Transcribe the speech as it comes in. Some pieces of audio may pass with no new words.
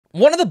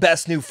One of the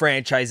best new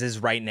franchises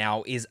right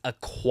now is A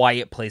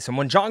Quiet Place. And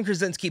when John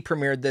Krasinski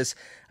premiered this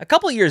a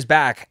couple of years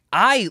back,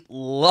 I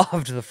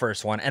loved the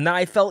first one. And then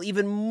I fell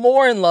even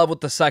more in love with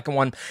the second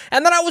one.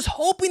 And then I was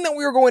hoping that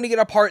we were going to get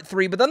a part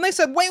 3. But then they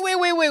said, wait.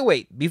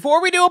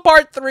 Before we do a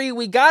part 3,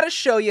 we got to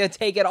show you,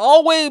 take it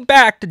all the way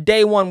back to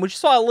day 1, which you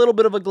saw a little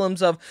bit of a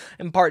glimpse of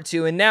in part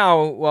 2. And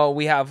now, well,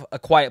 we have A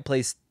Quiet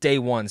Place Day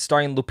 1,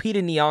 starring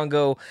Lupita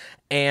Nyong'o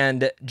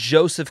and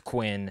Joseph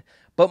Quinn.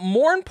 But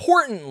more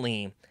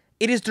importantly,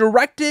 it is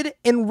directed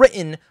and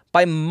written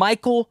by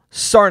Michael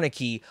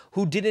Sarnoski,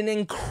 who did an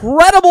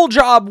incredible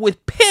job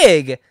with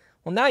Pig.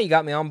 Well, now you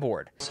got me on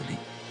board.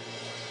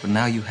 But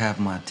now you have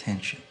my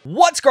attention.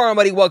 What's going on,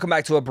 buddy? Welcome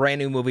back to a brand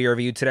new movie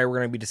review. Today we're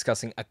going to be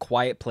discussing A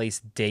Quiet Place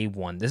Day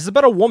 1. This is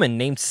about a woman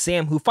named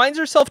Sam who finds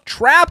herself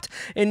trapped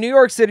in New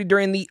York City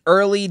during the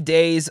early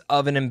days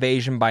of an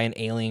invasion by an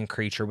alien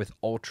creature with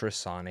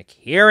ultrasonic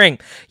hearing.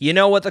 You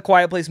know what the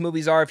Quiet Place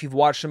movies are. If you've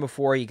watched them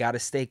before, you got to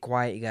stay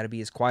quiet. You got to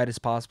be as quiet as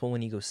possible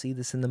when you go see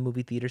this in the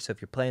movie theater. So if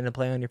you're planning to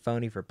play on your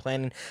phone, if you're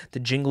planning to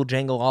jingle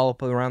jangle all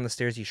up around the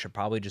stairs, you should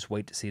probably just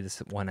wait to see this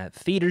one at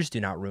theaters. Do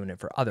not ruin it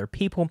for other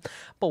people.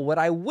 But what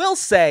I will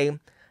say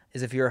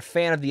is if you're a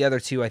fan of the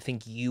other two, I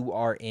think you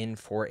are in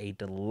for a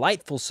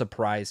delightful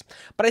surprise.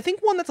 But I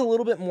think one that's a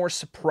little bit more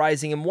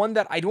surprising and one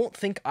that I don't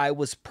think I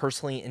was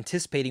personally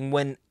anticipating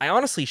when I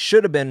honestly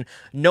should have been,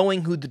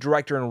 knowing who the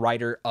director and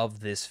writer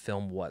of this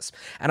film was.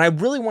 And I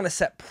really want to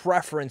set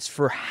preference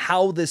for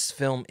how this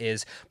film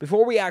is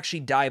before we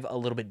actually dive a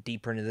little bit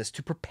deeper into this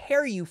to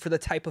prepare you for the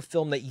type of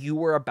film that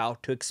you are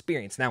about to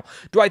experience. Now,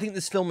 do I think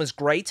this film is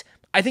great?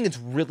 I think it's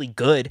really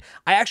good.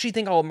 I actually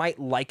think I might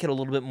like it a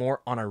little bit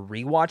more on a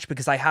rewatch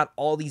because I had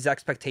all these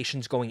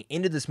expectations going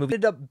into this movie. It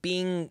ended up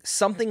being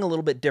something a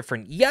little bit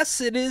different. Yes,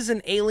 it is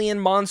an alien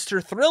monster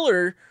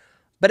thriller,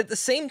 but at the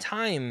same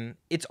time,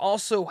 it's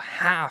also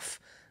half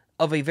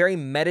of a very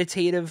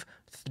meditative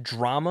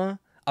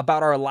drama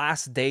about our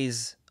last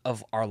days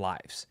of our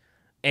lives.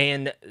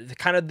 And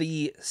kind of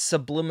the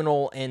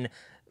subliminal and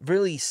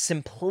really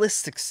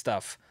simplistic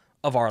stuff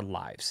of our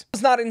lives. I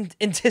was not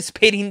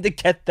anticipating to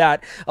get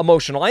that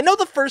emotional. I know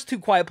the first two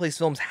Quiet Place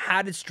films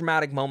had its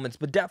dramatic moments,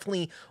 but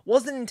definitely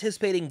wasn't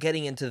anticipating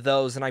getting into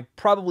those, and I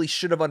probably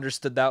should have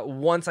understood that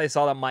once I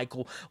saw that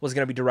Michael was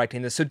going to be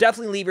directing this. So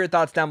definitely leave your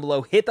thoughts down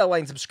below. Hit that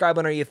like and subscribe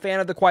button. Are you a fan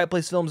of the Quiet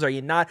Place films? Are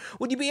you not?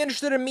 Would you be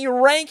interested in me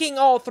ranking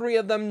all three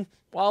of them?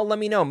 Well, let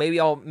me know. Maybe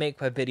I'll make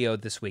a video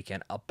this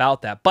weekend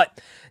about that. But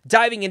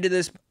diving into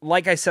this,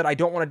 like I said, I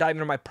don't want to dive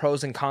into my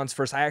pros and cons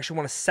first. I actually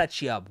want to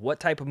set you up. What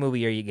type of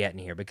movie are you getting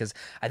here? Because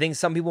I think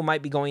some people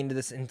might be going into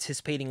this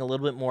anticipating a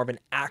little bit more of an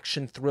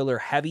action thriller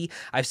heavy.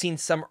 I've seen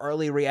some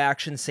early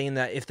reactions saying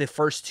that if the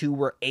first two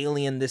were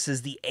Alien, this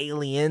is the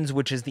Aliens,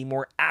 which is the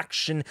more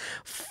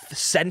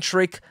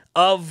action-centric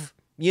of,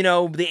 you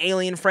know, the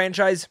Alien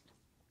franchise.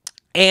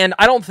 And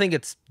I don't think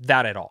it's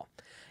that at all.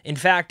 In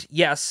fact,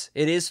 yes,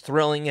 it is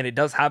thrilling and it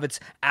does have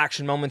its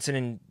action moments,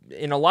 and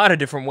in a lot of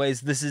different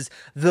ways, this is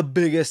the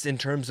biggest in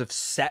terms of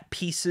set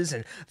pieces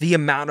and the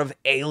amount of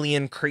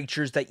alien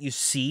creatures that you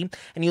see,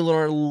 and you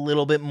learn a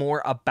little bit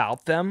more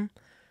about them.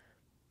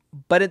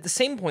 But at the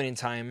same point in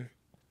time,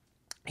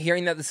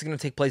 hearing that this is going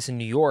to take place in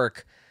New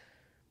York,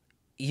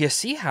 you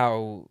see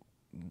how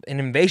an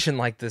invasion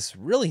like this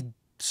really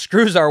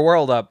screws our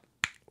world up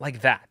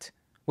like that.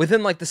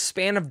 Within like the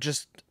span of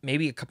just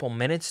maybe a couple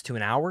minutes to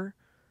an hour,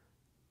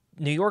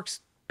 New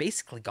York's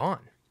basically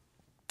gone,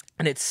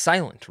 and it's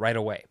silent right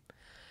away.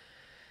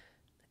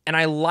 And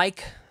I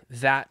like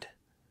that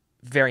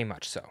very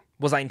much so.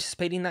 Was I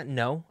anticipating that?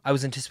 No. I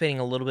was anticipating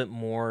a little bit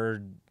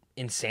more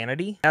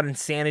insanity. That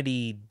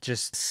insanity,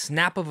 just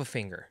snap of a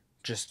finger,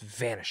 just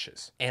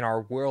vanishes, and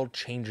our world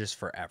changes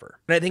forever.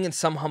 And I think in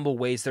some humble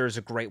ways, there is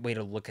a great way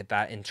to look at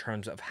that in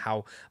terms of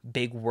how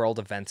big world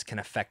events can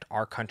affect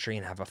our country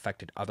and have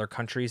affected other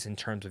countries in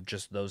terms of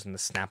just those in the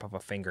snap of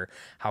a finger,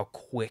 how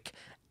quick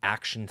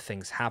action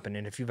things happen.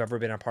 And if you've ever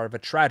been a part of a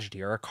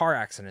tragedy or a car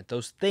accident,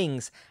 those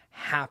things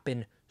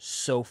happen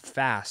so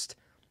fast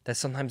that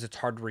sometimes it's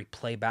hard to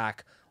replay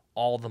back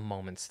all the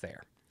moments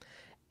there.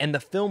 And the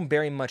film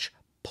very much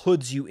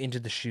puts you into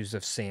the shoes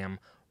of Sam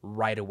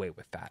right away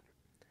with that.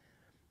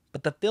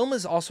 But the film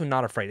is also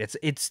not afraid.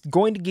 It's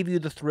going to give you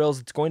the thrills,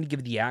 it's going to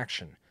give you the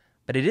action,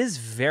 but it is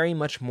very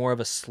much more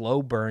of a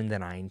slow burn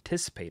than I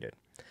anticipated.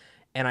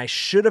 And I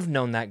should have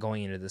known that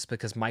going into this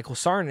because Michael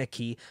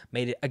Sarnoski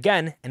made it,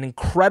 again, an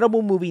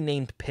incredible movie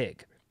named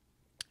Pig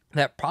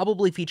that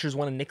probably features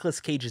one of Nicolas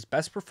Cage's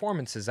best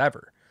performances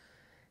ever.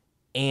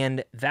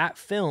 And that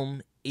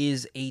film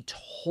is a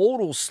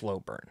total slow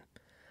burn,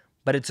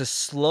 but it's a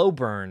slow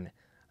burn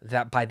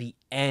that by the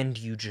end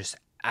you just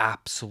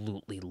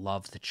absolutely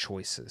love the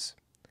choices.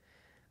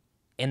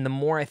 And the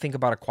more I think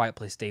about A Quiet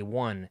Place Day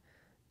 1,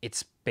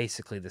 it's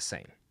basically the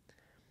same.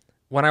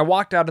 When I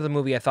walked out of the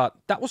movie, I thought,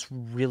 that was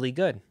really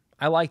good.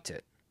 I liked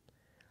it.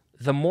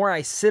 The more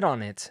I sit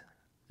on it,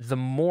 the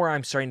more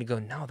I'm starting to go,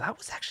 no, that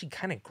was actually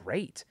kind of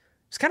great.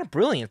 It's kind of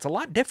brilliant. It's a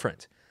lot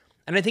different.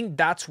 And I think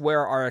that's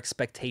where our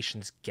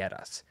expectations get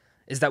us,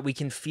 is that we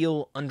can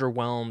feel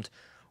underwhelmed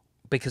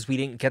because we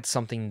didn't get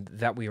something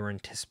that we were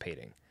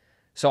anticipating.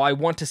 So I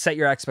want to set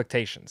your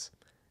expectations.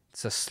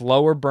 It's a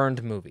slower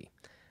burned movie.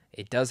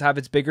 It does have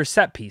its bigger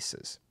set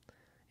pieces.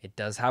 It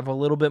does have a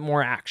little bit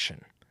more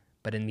action.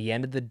 But in the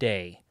end of the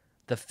day,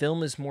 the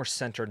film is more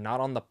centered not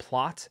on the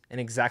plot and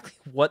exactly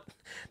what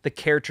the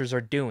characters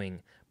are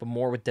doing, but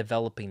more with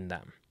developing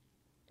them.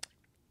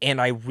 And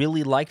I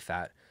really like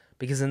that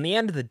because in the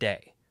end of the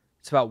day,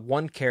 it's about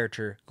one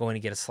character going to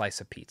get a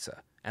slice of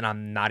pizza. And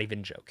I'm not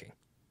even joking.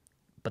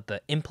 But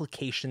the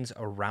implications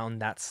around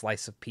that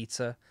slice of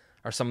pizza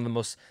are some of the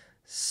most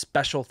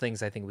special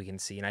things I think we can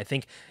see. And I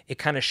think it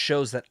kind of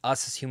shows that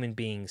us as human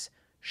beings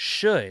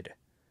should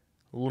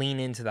lean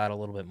into that a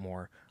little bit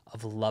more,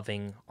 of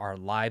loving our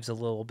lives a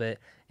little bit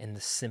in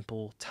the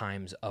simple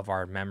times of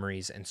our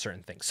memories and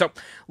certain things. So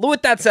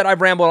with that said,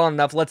 I've rambled on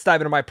enough. Let's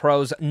dive into my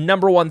pros.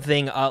 Number one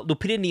thing,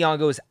 Lupita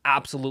Nyong'o is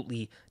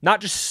absolutely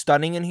not just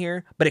stunning in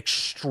here, but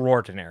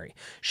extraordinary.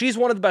 She's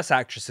one of the best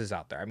actresses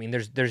out there. I mean,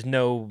 there's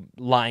no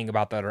lying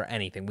about that or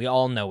anything. We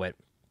all know it.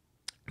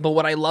 But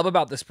what I love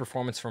about this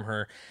performance from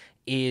her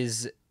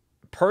is,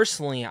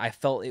 personally, I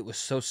felt it was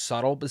so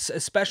subtle, but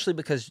especially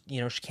because, you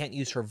know, she can't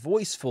use her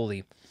voice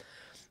fully.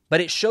 But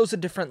it shows a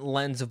different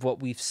lens of what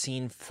we've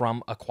seen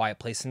from A Quiet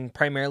Place, and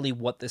primarily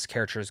what this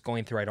character is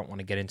going through. I don't want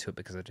to get into it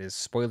because it is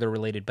spoiler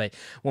related, but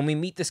when we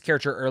meet this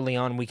character early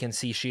on, we can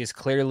see she is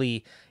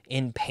clearly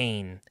in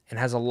pain and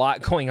has a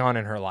lot going on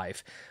in her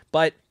life.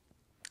 But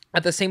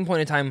at the same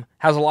point in time,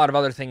 has a lot of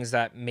other things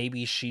that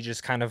maybe she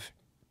just kind of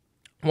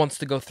wants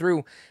to go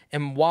through.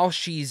 And while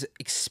she's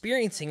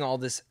experiencing all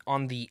this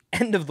on the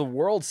end of the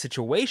world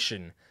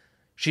situation,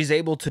 she's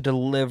able to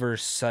deliver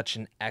such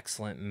an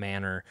excellent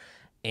manner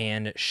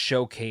and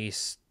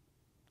showcase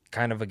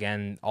kind of,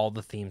 again, all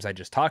the themes I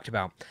just talked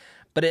about.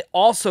 But it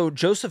also,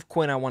 Joseph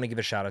Quinn, I want to give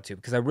a shout out to,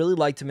 because I really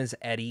liked him as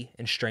Eddie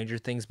in Stranger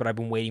Things, but I've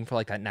been waiting for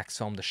like that next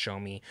film to show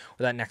me,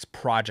 or that next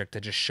project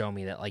to just show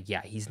me that, like,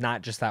 yeah, he's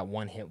not just that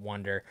one hit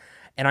wonder.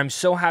 And I'm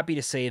so happy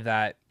to say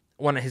that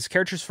when his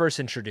character's first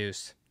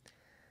introduced,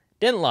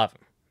 didn't love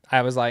him.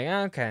 I was like,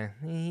 okay,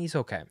 he's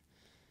okay.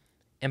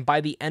 And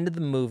by the end of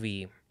the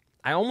movie,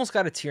 I almost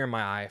got a tear in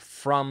my eye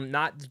from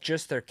not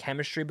just their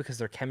chemistry, because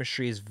their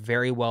chemistry is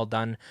very well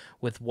done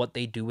with what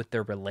they do with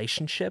their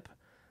relationship,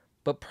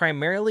 but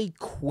primarily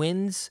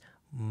Quinn's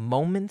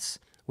moments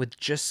with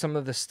just some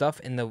of the stuff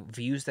and the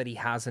views that he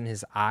has in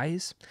his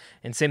eyes.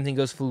 And same thing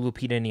goes for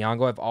Lupita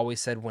Nyong'o. I've always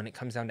said when it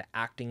comes down to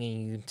acting,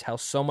 and you can tell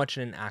so much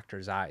in an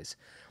actor's eyes.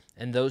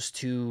 And those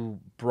two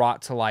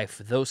brought to life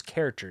those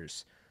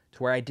characters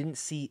to where I didn't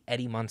see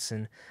Eddie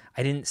Munson,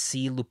 I didn't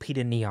see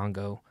Lupita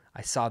Nyong'o,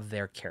 I saw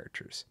their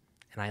characters.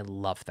 And I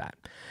love that.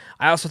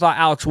 I also thought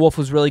Alex Wolff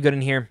was really good in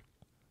here.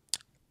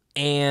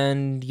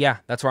 And yeah,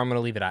 that's where I'm going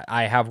to leave it at.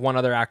 I have one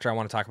other actor I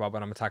want to talk about, but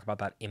I'm going to talk about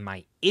that in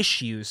my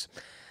issues.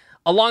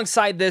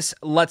 Alongside this,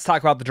 let's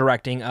talk about the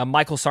directing.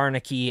 Michael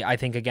Sarnoski, I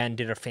think, again,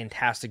 did a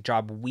fantastic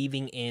job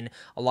weaving in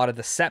a lot of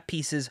the set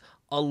pieces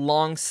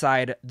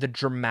alongside the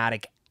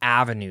dramatic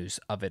avenues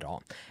of it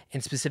all,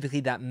 and specifically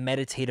that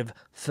meditative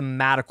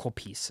thematical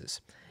pieces.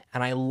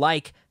 And I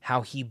like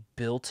how he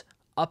built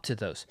up to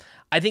those.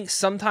 I think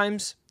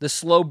sometimes the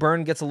slow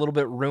burn gets a little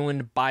bit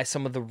ruined by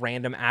some of the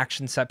random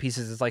action set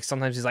pieces. It's like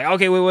sometimes he's like,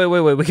 okay, wait,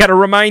 we got to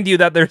remind you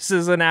that this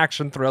is an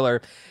action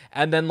thriller.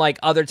 And then like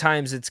other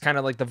times it's kind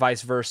of like the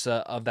vice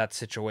versa of that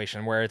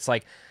situation where it's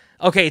like,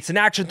 okay, it's an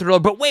action thriller,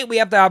 but wait, we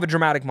have to have a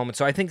dramatic moment.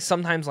 So I think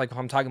sometimes, like if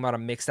I'm talking about a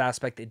mixed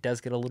aspect, it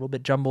does get a little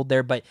bit jumbled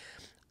there, but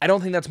I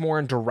don't think that's more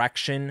in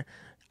direction.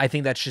 I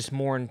think that's just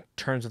more in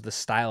terms of the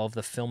style of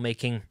the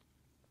filmmaking.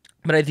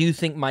 But I do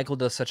think Michael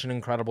does such an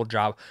incredible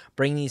job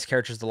bringing these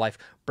characters to life,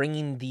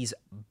 bringing these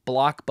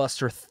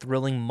blockbuster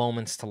thrilling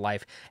moments to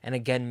life, and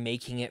again,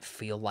 making it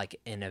feel like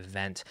an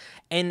event.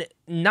 And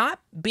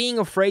not being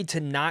afraid to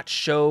not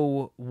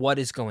show what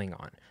is going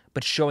on,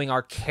 but showing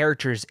our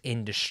characters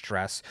in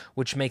distress,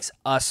 which makes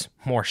us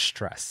more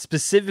stressed,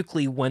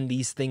 specifically when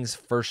these things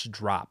first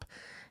drop.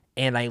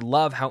 And I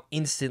love how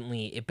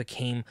instantly it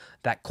became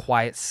that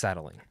quiet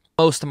settling.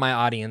 Most of my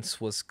audience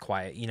was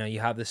quiet. You know, you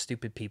have the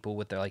stupid people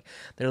with their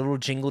little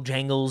jingle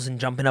jangles and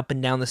jumping up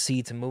and down the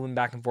seats and moving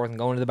back and forth and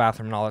going to the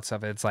bathroom and all that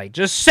stuff. It's like,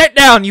 just sit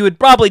down. You would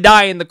probably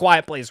die in the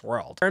Quiet Place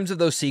world. In terms of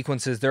those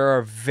sequences, there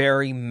are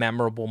very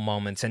memorable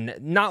moments, and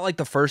not like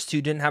the first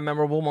two didn't have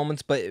memorable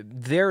moments, but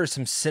there are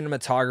some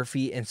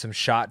cinematography and some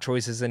shot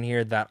choices in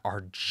here that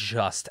are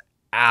just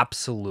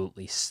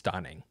absolutely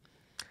stunning.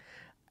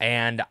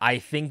 And I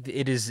think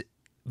it is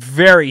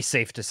very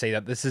safe to say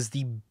that this is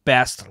the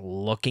best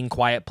looking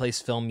Quiet Place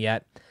film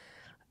yet.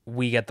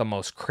 We get the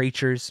most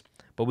creatures,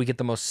 but we get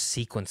the most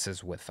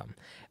sequences with them.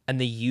 And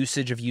the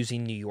usage of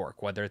using New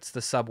York, whether it's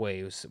the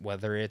subways,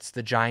 whether it's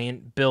the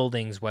giant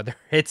buildings, whether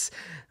it's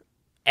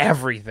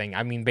everything,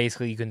 I mean,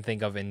 basically you can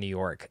think of in New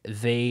York.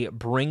 They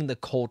bring the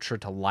culture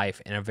to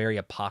life in a very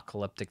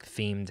apocalyptic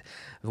themed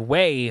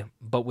way,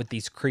 but with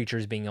these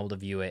creatures being able to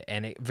view it.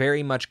 And it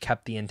very much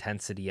kept the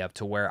intensity up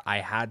to where I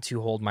had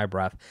to hold my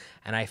breath,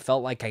 and I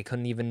felt like I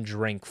couldn't even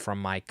drink from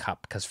my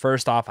cup. Because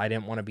first off, I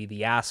didn't want to be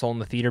the asshole in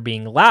the theater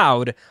being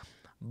loud,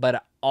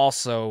 but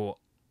also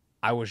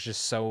I was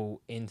just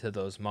so into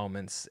those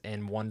moments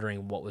and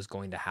wondering what was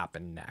going to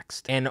happen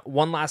next. And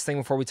one last thing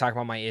before we talk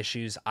about my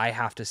issues, I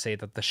have to say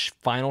that the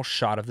final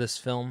shot of this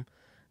film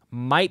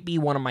might be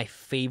one of my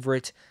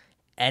favorite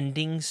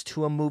endings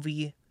to a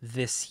movie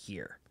this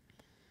year.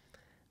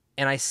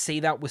 And I say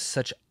that with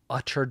such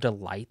utter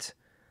delight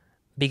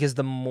because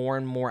the more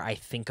and more I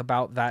think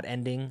about that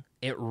ending,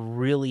 it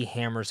really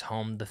hammers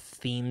home the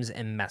themes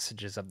and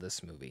messages of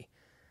this movie.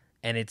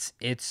 And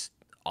it's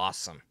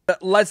awesome.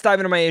 Let's dive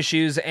into my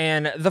issues.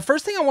 And the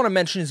first thing I want to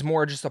mention is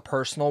more just a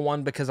personal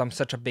one because I'm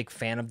such a big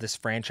fan of this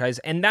franchise.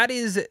 And that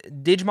is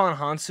Djimon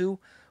Hounsou,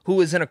 who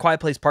is in A Quiet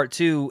Place Part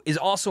 2, is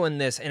also in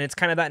this. And it's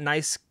kind of that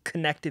nice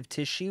connective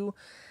tissue.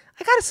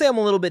 I gotta say I'm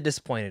a little bit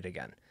disappointed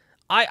again.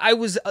 I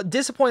was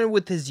disappointed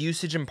with his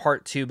usage in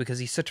Part 2 because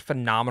he's such a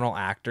phenomenal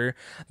actor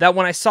that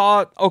when I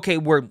saw, okay,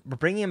 we're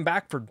bringing him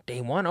back for day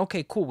one.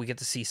 Okay, cool. We get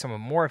to see some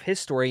more of his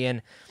story.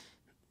 And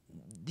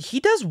he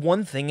does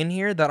one thing in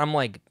here that I'm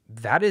like,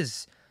 that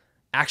is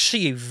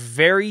actually a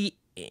very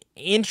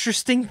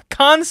interesting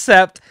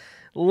concept.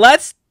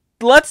 Let's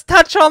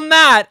touch on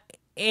that.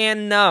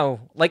 And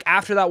no, like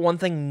after that one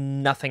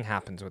thing, nothing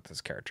happens with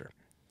this character.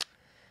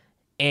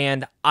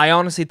 And I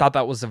honestly thought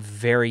that was a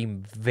very,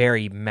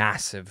 very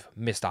massive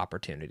missed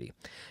opportunity.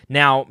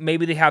 Now,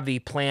 maybe they have the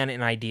plan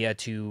and idea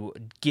to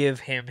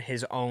give him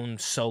his own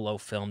solo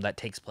film that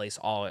takes place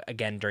all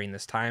again during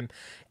this time.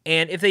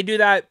 And if they do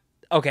that,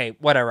 okay,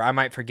 whatever. I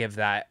might forgive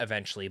that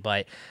eventually.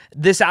 But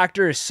this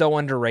actor is so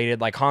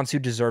underrated. Like,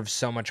 Hounsou deserves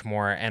so much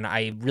more. And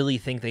I really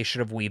think they should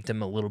have weaved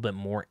him a little bit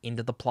more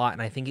into the plot.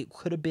 And I think it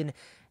could have been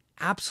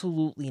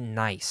absolutely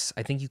nice.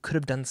 I think you could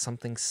have done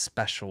something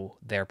special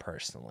there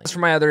personally. As for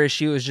my other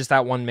issue is just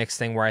that one mixed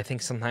thing where I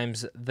think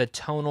sometimes the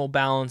tonal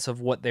balance of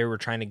what they were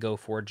trying to go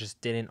for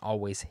just didn't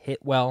always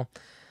hit well.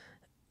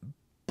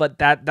 But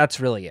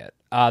that's really it.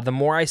 The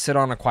more I sit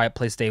on A Quiet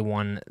Place Day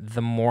One,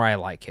 the more I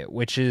like it,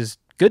 which is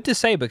good to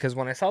say because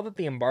when I saw that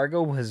the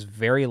embargo was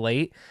very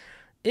late,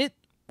 it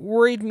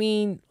worried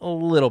me a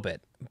little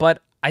bit.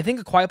 But I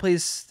think A Quiet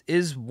Place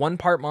is one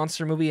part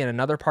monster movie and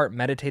another part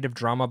meditative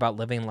drama about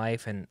living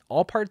life, and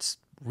all parts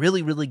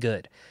really, really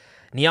good.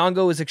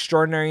 Nyong'o is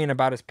extraordinary and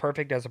about as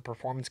perfect as a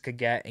performance could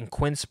get, and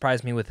Quinn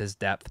surprised me with his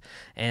depth.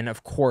 And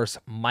of course,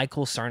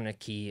 Michael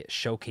Sarnoski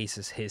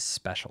showcases his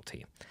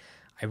specialty.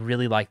 I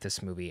really like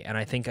this movie, and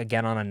I think,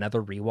 again, on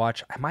another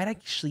rewatch, I might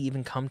actually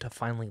even come to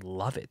finally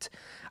love it.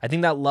 I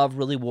think that love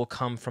really will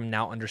come from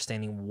now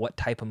understanding what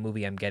type of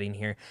movie I'm getting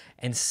here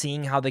and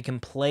seeing how they can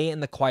play in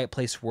the Quiet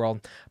Place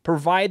world,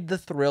 provide the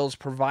thrills,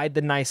 provide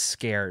the nice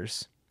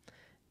scares,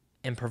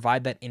 and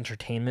provide that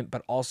entertainment,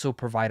 but also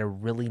provide a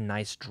really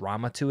nice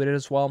drama to it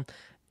as well,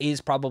 is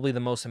probably the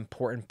most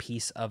important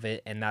piece of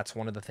it, and that's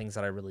one of the things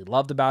that I really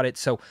loved about it.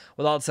 So,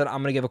 with all that said,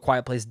 I'm going to give A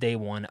Quiet Place Day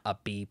One a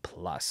B+.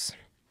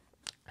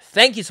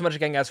 Thank you so much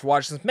again, guys, for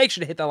watching this. Make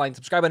sure to hit that like and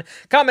subscribe button.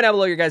 Comment down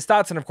below your guys'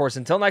 thoughts. And, of course,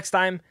 until next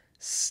time,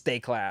 stay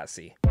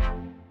classy.